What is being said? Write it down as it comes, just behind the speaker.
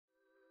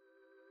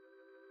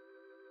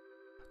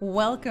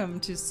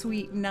Welcome to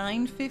Suite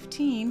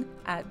 915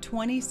 at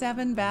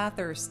 27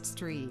 Bathurst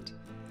Street.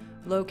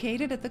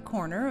 Located at the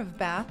corner of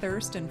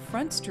Bathurst and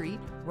Front Street,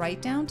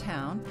 right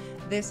downtown,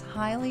 this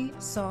highly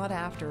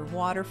sought-after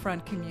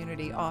waterfront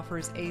community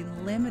offers a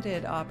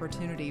limited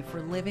opportunity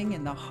for living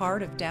in the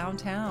heart of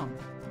downtown.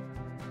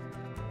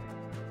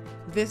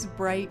 This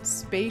bright,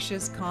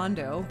 spacious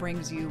condo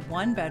brings you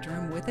one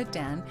bedroom with a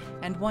den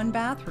and one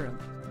bathroom.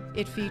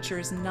 It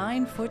features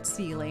 9-foot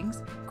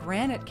ceilings,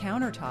 granite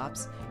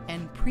countertops,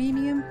 and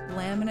premium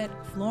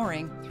laminate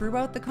flooring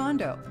throughout the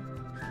condo.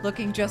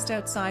 Looking just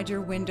outside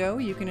your window,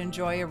 you can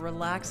enjoy a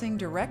relaxing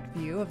direct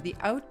view of the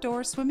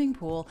outdoor swimming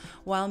pool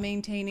while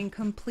maintaining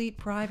complete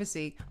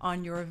privacy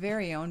on your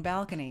very own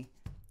balcony.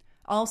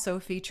 Also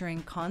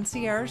featuring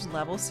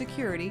concierge-level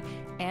security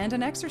and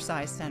an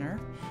exercise center,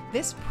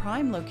 this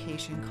prime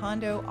location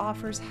condo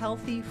offers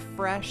healthy,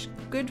 fresh,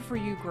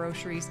 good-for-you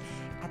groceries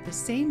at the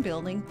same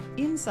building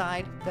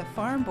inside the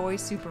Farmboy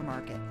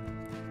Supermarket.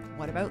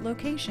 What about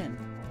location?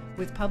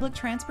 With public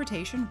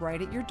transportation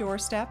right at your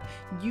doorstep,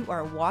 you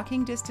are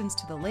walking distance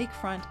to the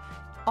lakefront,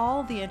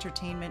 all the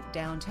entertainment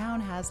downtown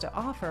has to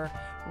offer,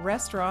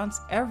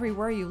 restaurants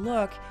everywhere you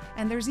look,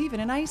 and there's even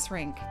an ice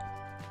rink.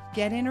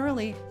 Get in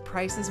early,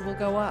 prices will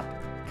go up.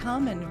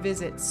 Come and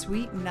visit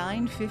Suite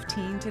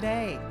 915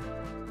 today.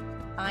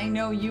 I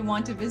know you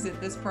want to visit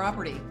this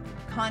property.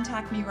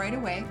 Contact me right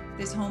away.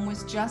 This home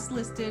was just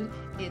listed,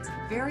 it's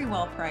very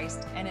well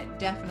priced, and it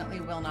definitely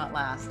will not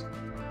last.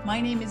 My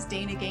name is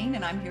Dana Gain,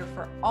 and I'm here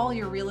for all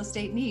your real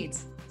estate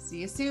needs. See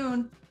you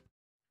soon.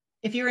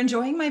 If you're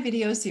enjoying my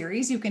video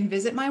series, you can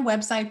visit my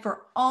website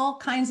for all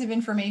kinds of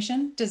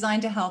information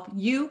designed to help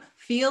you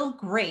feel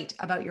great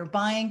about your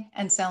buying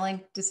and selling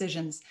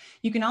decisions.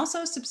 You can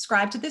also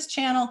subscribe to this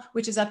channel,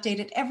 which is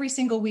updated every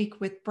single week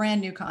with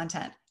brand new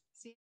content.